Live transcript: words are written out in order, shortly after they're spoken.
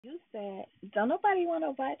You said, don't nobody want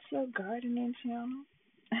to watch your gardening channel,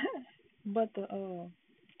 but the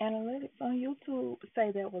analytics on YouTube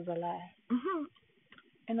say that was a lie.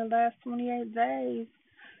 In the last 28 days,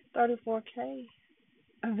 34K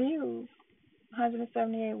views,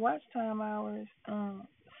 178 watch time hours,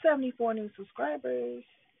 74 new subscribers.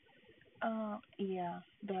 Yeah,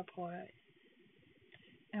 that part.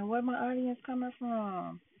 And where my audience coming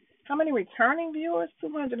from? How many returning viewers?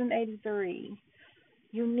 283.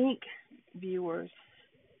 Unique viewers.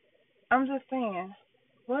 I'm just saying.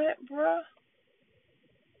 What, bruh?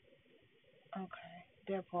 Okay,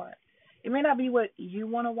 that part. It may not be what you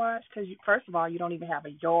want to watch because, first of all, you don't even have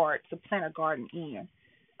a yard to plant a garden in.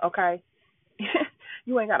 Okay?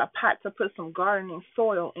 You ain't got a pot to put some gardening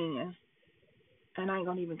soil in. And I ain't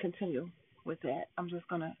going to even continue with that. I'm just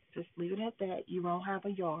going to just leave it at that. You don't have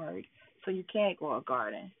a yard, so you can't grow a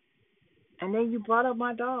garden. And then you brought up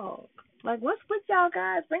my dog. Like, what's with y'all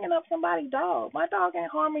guys bringing up somebody's dog? My dog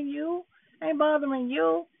ain't harming you, ain't bothering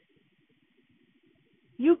you.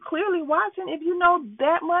 You clearly watching. If you know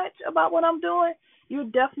that much about what I'm doing, you're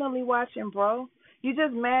definitely watching, bro. You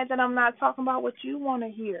just mad that I'm not talking about what you want to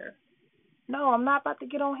hear. No, I'm not about to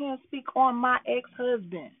get on here and speak on my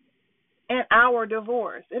ex-husband and our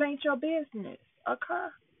divorce. It ain't your business, okay?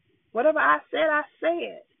 Whatever I said, I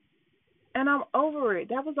said. And I'm over it.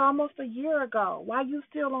 That was almost a year ago. Why you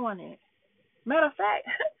still on it? Matter of fact,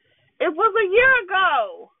 it was a year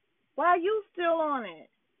ago. Why you still on it?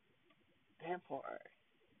 That part.